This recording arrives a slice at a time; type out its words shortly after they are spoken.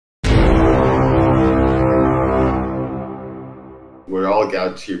all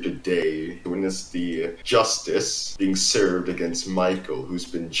gathered here today to witness the justice being served against Michael, who's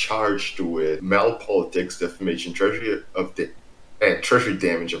been charged with malpolitics, defamation, treasury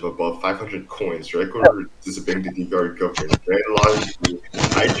damage of above 500 coins, record disobeying the DVR government, vandalizing,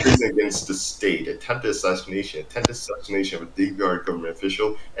 high treason against the state, attempted assassination of a DVR government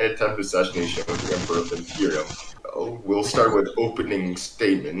official, and attempted assassination of the Emperor of the Imperium. We'll start with opening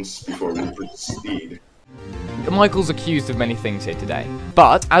statements before we proceed. Michael's accused of many things here today,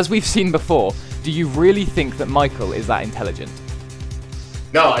 but as we've seen before, do you really think that Michael is that intelligent?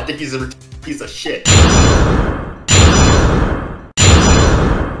 No, I think he's a piece of shit.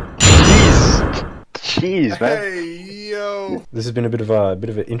 Jeez, man. Hey, yo. This has been a bit of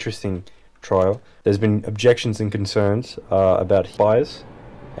an interesting trial. There's been objections and concerns about bias,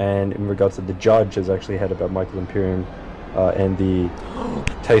 and in regards to the judge has actually had about Michael Imperium and the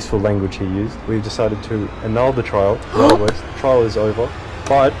tasteful language he used. We've decided to annul the trial. In other words, the trial is over,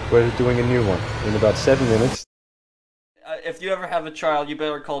 but we're doing a new one in about 7 minutes. If you ever have a trial, you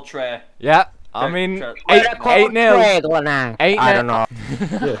better call Trey. Yeah, I mean, 8-0. I don't know.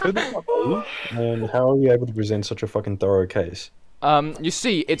 Yeah, who the fuck are you? And how are you able to present such a fucking thorough case? You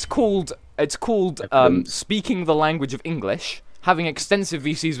see, it's called speaking the language of English, having extensive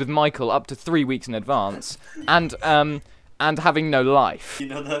VCs with Michael up to 3 weeks in advance, and having no life. You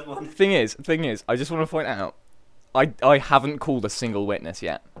know that one? Thing is, I just want to point out, I haven't called a single witness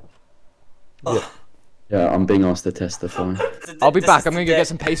yet. Yeah. Yeah, I'm being asked to testify. I'll be back. I'm gonna go get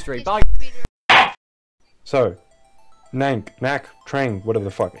some pastry. Bye. So, Knack, Trang, whatever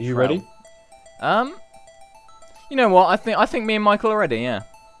the fuck. Are you ready? You know what? I think me and Michael are ready. Yeah.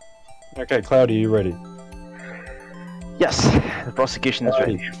 Okay, Cloudy, are you ready? Yes, the prosecution is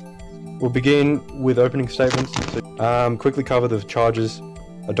ready. We'll begin with opening statements. So, quickly cover the charges.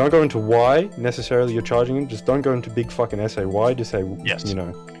 Don't go into why necessarily you're charging him. Just don't go into big fucking essay. Why? Just say, Yes. you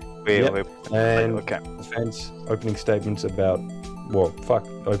know. Yep. And okay. defense opening statements about, well, fuck,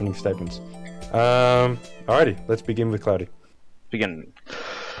 opening statements. Alrighty, let's begin with Cloudy. Begin.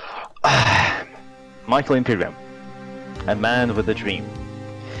 Michael Imperium, a man with a dream.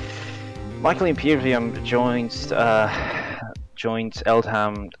 Michael Imperium joined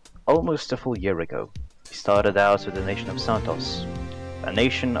Eldham almost a full year ago. He started out with the nation of Santos, a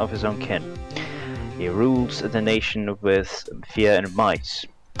nation of his own kin. He ruled the nation with fear and might,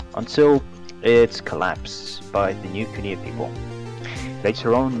 until it collapsed by the New Guinea people.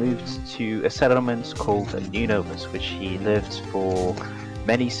 Later on moved to a settlement called New Novus, which he lived for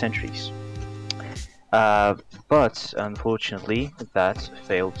many centuries. But unfortunately that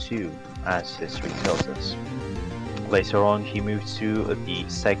failed too, as history tells us. Later on he moved to the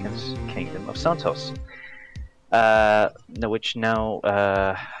Second Kingdom of Santos,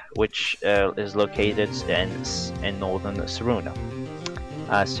 which is located in northern Saruna.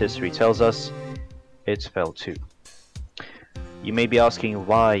 As history tells us, it fell too. You may be asking,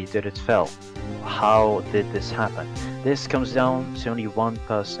 why did it fail? How did this happen? This comes down to only one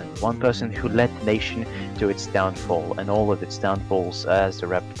person who led the nation to its downfall, and all of its downfalls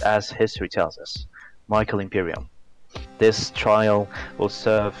as history tells us, Michael Imperium. This trial will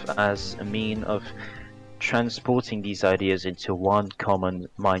serve as a mean of transporting these ideas into one common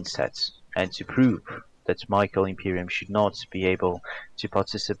mindset, and to prove that Michael Imperium should not be able to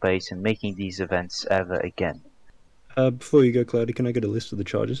participate in making these events ever again. Before you go, Cloudy, can I get a list of the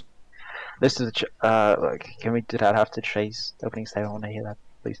charges? List of the did that have to trace the opening statement? I want to hear that,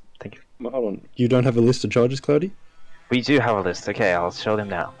 please. Thank you. Well, hold on. You don't have a list of charges, Cloudy? We do have a list. Okay, I'll show them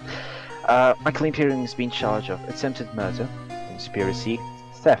now. Michael Imperium has been charged of attempted murder, conspiracy,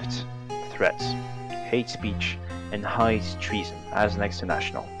 theft, threats, hate speech, and high treason as an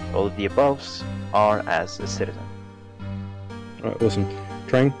extra-national. All of the aboves are as a citizen. Alright, awesome.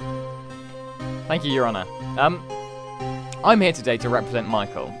 Trang? Thank you, Your Honor. I'm here today to represent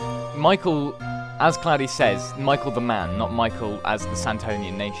Michael. Michael, as Cloudy says, Michael the man, not Michael as the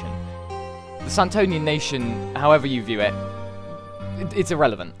Santonian nation. The Santonian nation, however you view it, it's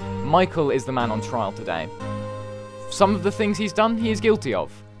irrelevant. Michael is the man on trial today. Some of the things he's done, he is guilty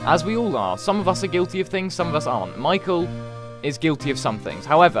of. As we all are. Some of us are guilty of things, some of us aren't. Michael is guilty of some things.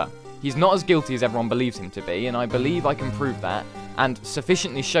 However, he's not as guilty as everyone believes him to be, and I believe I can prove that, and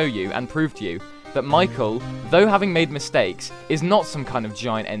sufficiently show you and prove to you that Michael, though having made mistakes, is not some kind of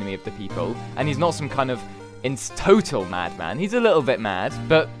giant enemy of the people, and he's not some kind of total madman. He's a little bit mad,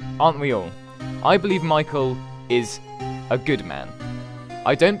 but aren't we all? I believe Michael is a good man.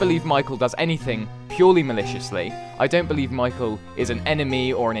 I don't believe Michael does anything purely maliciously. I don't believe Michael is an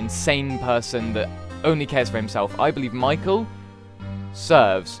enemy or an insane person that only cares for himself. I believe Michael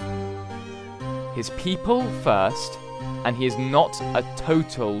serves his people first and he is not a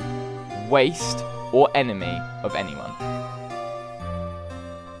total waste or enemy of anyone.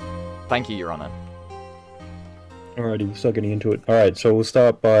 Thank you, Your Honor. Alrighty, we'll start getting into it. Alright, so we'll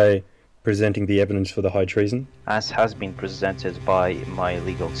start by presenting the evidence for the high treason. As has been presented by my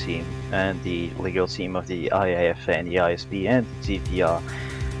legal team and the legal team of the IAFA and the ISB and the DVR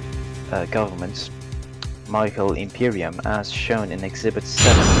governments, Michael Imperium, as shown in Exhibit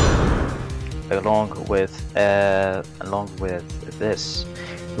 7, along with this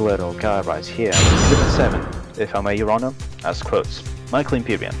little guy right here, Exhibit 7, if I may, Your Honor, as quotes, Michael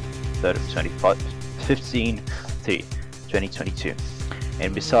Imperium, 3rd of 15/3/2022.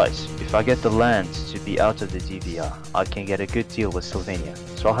 And besides, if I get the land to be out of the DVR, I can get a good deal with Slovenia,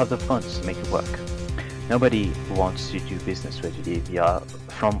 so I'll have the funds to make it work. Nobody wants to do business with the DVR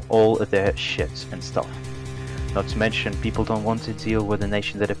from all of their shit and stuff. Not to mention, people don't want to deal with a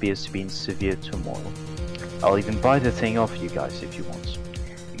nation that appears to be in severe turmoil. I'll even buy the thing off you guys if you want.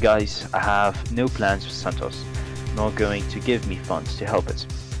 You guys have no plans for Santos, nor going to give me funds to help it,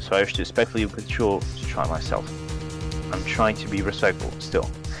 so I wish to respectfully withdraw to try myself. I'm trying to be respectful still,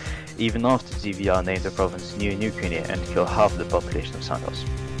 even after DVR named the province New Guinea and killed half the population of Santos.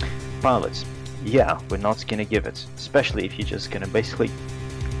 Pilots, yeah, we're not gonna give it, especially if you're just gonna basically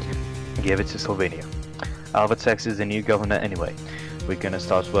give it to Slovenia. Alvatex is the new governor anyway. We're gonna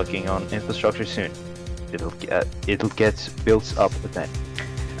start working on infrastructure soon. It'll get built up then.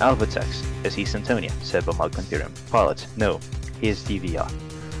 Alvatex, is he Santonia? Said by Michael Imperium. Pilot, no, he is DVR.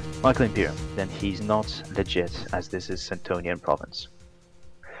 Michael Imperium, then he's not legit, as this is Santonian province.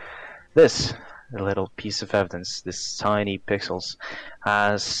 This little piece of evidence, this tiny pixels,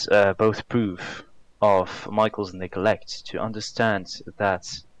 has both proof of Michael's neglect to understand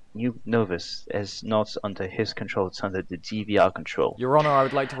that New Novus is not under his control, it's under the DVR control. Your Honor, I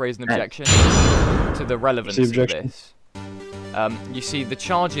would like to raise an objection to the relevance of this. You see, the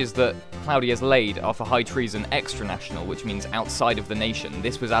charges that Cloudy has laid are for high treason extranational, which means outside of the nation.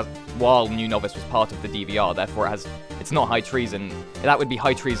 This was while New Novus was part of the DVR, therefore it's not high treason. That would be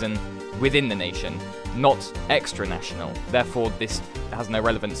high treason within the nation, not extranational. Therefore, this has no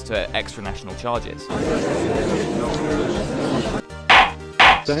relevance to extranational charges.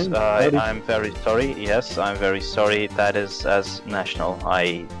 I'm very sorry. Yes, I'm very sorry. That is as national.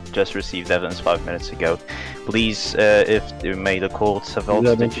 I just received evidence 5 minutes ago. Please, if you may, the courts have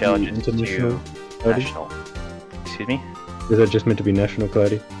altered the charges to national. Excuse me? Is that just meant to be national,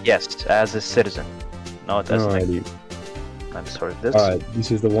 Cloudy? Yes, as a citizen, not as an. I'm sorry for this. Alright,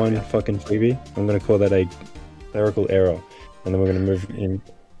 this is the one fucking freebie. I'm gonna call that a clerical error, and then we're gonna move in.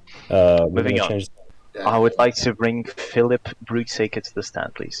 Moving on. I would like to bring Philip Brutaker to the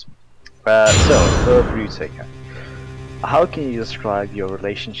stand, please. So, Philip Brutaker, how can you describe your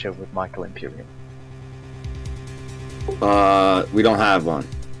relationship with Michael Imperium? We don't have one.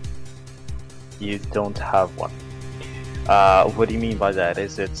 You don't have one. What do you mean by that?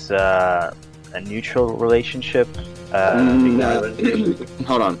 Is it a neutral relationship?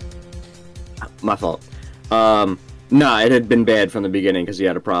 Hold on. My fault. Nah, it had been bad from the beginning because he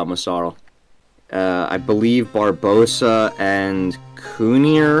had a problem with Sorrel. I believe Barbosa and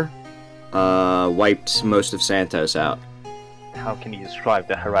Kunir wiped most of Santos out. How can you describe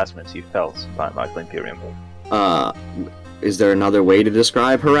the harassment you felt by Michael Imperium? Is there another way to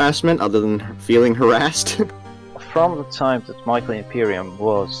describe harassment other than feeling harassed? From the time that Michael Imperium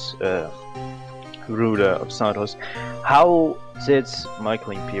was ruler of Santos, how did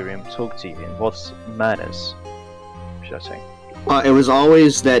Michael Imperium talk to you? In what manners, should I say? It was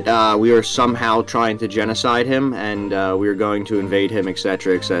always that we were somehow trying to genocide him, and we were going to invade him,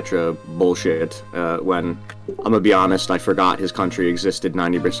 etc., etc. Bullshit. When, I'm gonna be honest, I forgot his country existed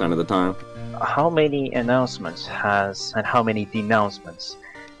 90% of the time. How many announcements and how many denouncements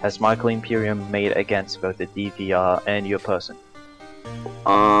has Michael Imperium made against both the DVR and your person?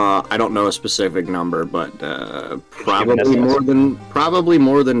 I don't know a specific number, but probably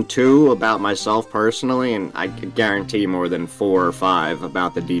more than 2 about myself personally, and I could guarantee more than 4 or 5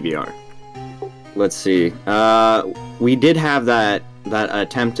 about the DVR. Let's see. We did have that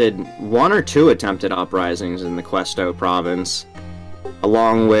attempted 1 or 2 attempted uprisings in the Questo province,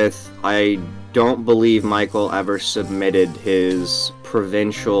 along with I don't believe Michael ever submitted his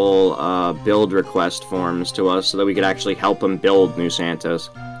provincial build request forms to us so that we could actually help him build New Santos,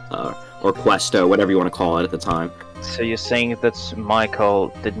 or Questo, whatever you want to call it at the time. So you're saying that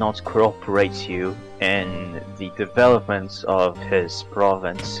Michael did not cooperate you in the development of his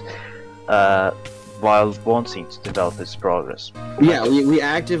province while wanting to develop his progress? Yeah, we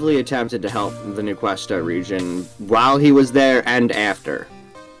actively attempted to help the New Questo region while he was there and after.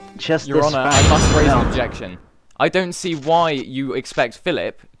 Just Your Honor, I must raise an objection. I don't see why you expect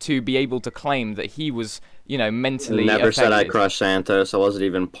Philip to be able to claim that he was, you know, mentally Never affected. said I crushed Santos. I wasn't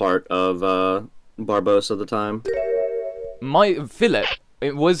even part of Barbosa at the time. Philip,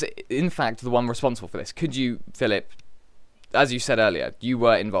 it was in fact the one responsible for this. Could you, Philip, as you said earlier, you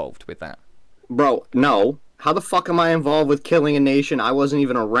were involved with that? Bro, no. How the fuck am I involved with killing a nation I wasn't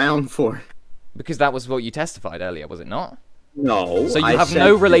even around for? Because that was what you testified earlier, was it not? No. So you I have said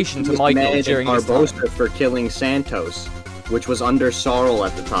no relation he to was Michael mad at during this time? Barbosa for killing Santos, which was under Sorrel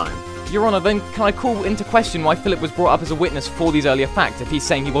at the time. Your Honour, then can I call into question why Philip was brought up as a witness for these earlier facts if he's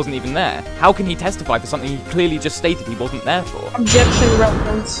saying he wasn't even there? How can he testify for something he clearly just stated he wasn't there for? Objection,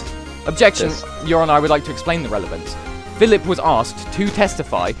 relevance. Objection, Yes. Your Honour, I would like to explain the relevance. Philip was asked to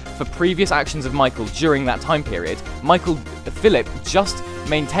testify for previous actions of Michael during that time period. Philip just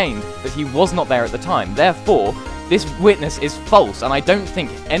maintained that he was not there at the time. Therefore, this witness is false, and I don't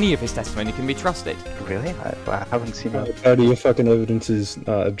think any of his testimony can be trusted. Really? I haven't seen that. Cloudy, your fucking evidence is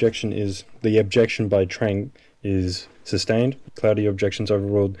objection is the objection by Trang is sustained. Cloudy, your objections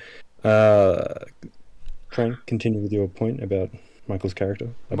overruled. Trang, continue with your point about Michael's character.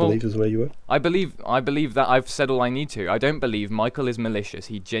 I believe is where you were. I believe that I've said all I need to. I don't believe Michael is malicious.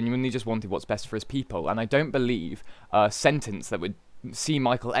 He genuinely just wanted what's best for his people, and I don't believe a sentence that would see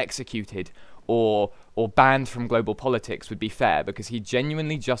Michael executed or banned from global politics would be fair, because he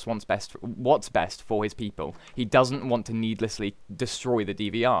genuinely just wants what's best for his people. He doesn't want to needlessly destroy the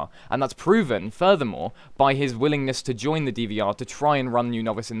DVR, and that's proven, furthermore, by his willingness to join the DVR to try and run New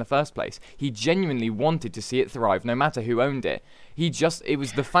Novice in the first place. He genuinely wanted to see it thrive, no matter who owned it. It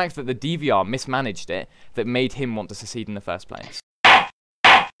was the fact that the DVR mismanaged it that made him want to secede in the first place.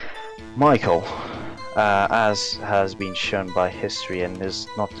 Michael, as has been shown by history and is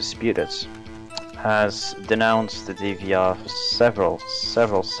not disputed, has denounced the DVR for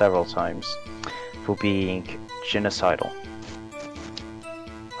several times for being genocidal.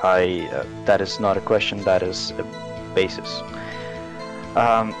 That is not a question, that is a basis.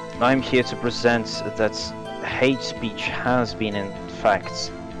 I'm here to present that hate speech has been in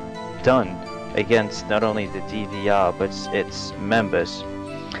fact done against not only the DVR but its members,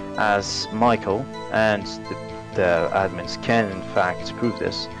 as Michael and the admins can in fact prove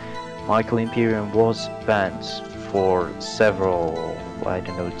this. Michael Imperium was banned for several, I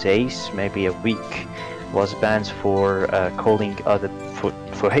don't know, days, maybe a week, was banned for calling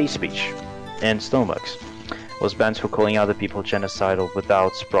for hate speech, and Stoneworks was banned for calling other people genocidal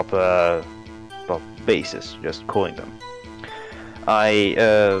without proper basis, just calling them.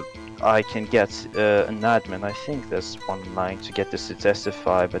 I can get an admin, I think there's one line to get this to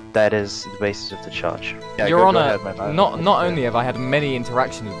testify, but that is the basis of the charge. Yeah, Your go Honour, ahead, man. not only have I had many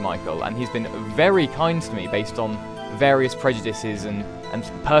interactions with Michael, and he's been very kind to me based on various prejudices and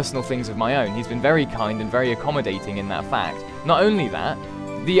personal things of my own. He's been very kind and very accommodating in that fact. Not only that,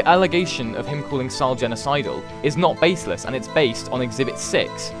 the allegation of him calling Sal genocidal is not baseless, and it's based on Exhibit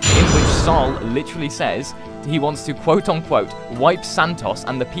 6, in which Sal literally says he wants to quote-unquote wipe Santos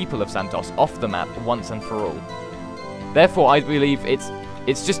and the people of Santos off the map once and for all. Therefore, I believe it's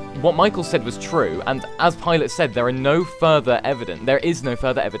just what Michael said was true, and as Pilot said, there is no further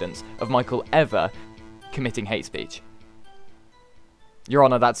evidence of Michael ever committing hate speech. Your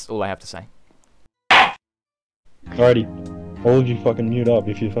Honour, that's all I have to say. Alrighty. All of you fucking mute up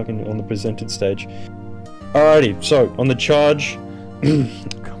if you're fucking on the presented stage. Alrighty, so on the charge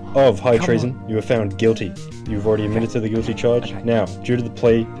of high treason, you were found guilty. You've already admitted to the guilty charge. Okay. Now, due to the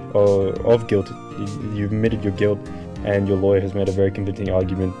plea of guilt, you've admitted your guilt, and your lawyer has made a very convincing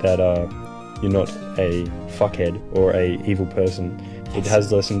argument that you're not a fuckhead or a evil person. It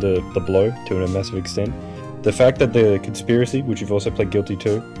has lessened the blow to a massive extent. The fact that the conspiracy, which you've also pled guilty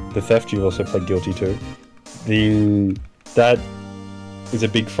to, the theft you've also pled guilty to, that is a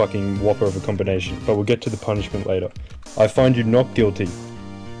big fucking whopper of a combination, but we'll get to the punishment later. I find you not guilty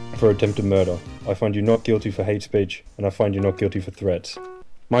for attempted murder. I find you not guilty for hate speech, and I find you not guilty for threats.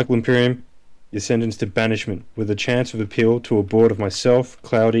 Michael Imperium, you're sentenced to banishment with a chance of appeal to a board of myself,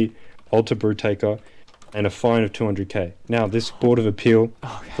 Cloudy, Alter Brewtaker, and a fine of 200k. Now, this board of appeal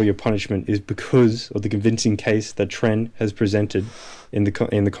for your punishment is because of the convincing case that Tren has presented in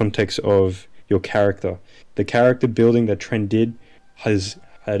the context of your character. The character building that Tren did has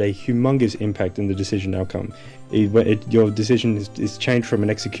had a humongous impact in the decision outcome. Your decision is changed from an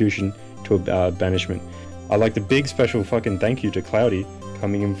execution to a banishment. I'd like a big special fucking thank you to Cloudy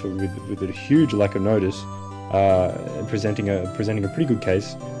coming in with a huge lack of notice, presenting a pretty good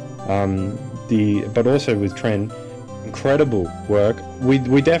case. But also with Tren, incredible work.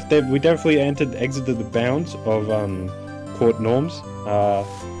 We definitely exited the bounds of court norms.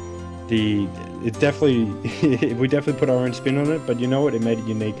 it's definitely we definitely put our own spin on it, but you know what? It made it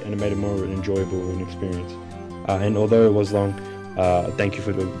unique and it made it more enjoyable of an experience. And although it was long, thank you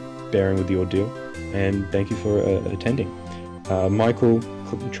for bearing with the ordeal, and thank you for attending. Michael,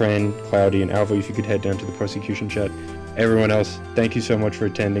 Tran, Cloudy, and Alva, if you could head down to the prosecution chat. Everyone else, thank you so much for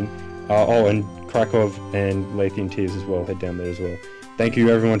attending. And Krakow and Lathian Tears as well, head down there as well. Thank you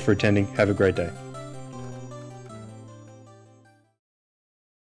everyone for attending. Have a great day.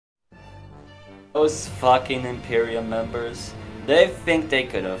 Those fucking Imperium members, they think they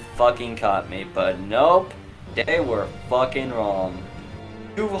could have fucking caught me, but nope, they were fucking wrong.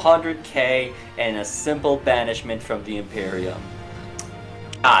 200k and a simple banishment from the Imperium.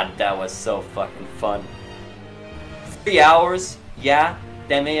 God, that was so fucking fun. 3 hours, yeah,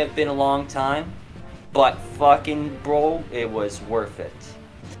 that may have been a long time, but fucking bro, it was worth it.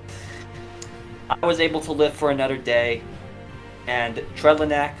 I was able to live for another day, and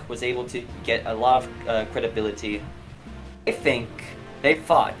Trelanak was able to get a lot of credibility. I think they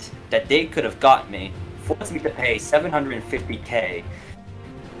thought that they could have got me, forced me to pay 750k,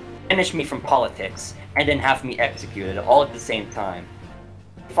 banish me from politics, and then have me executed all at the same time.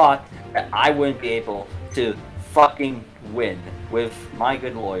 They thought that I wouldn't be able to fucking win with my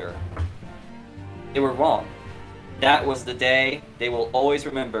good lawyer. They were wrong. That was the day they will always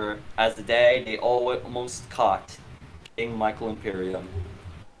remember as the day they almost caught King Michael Imperium.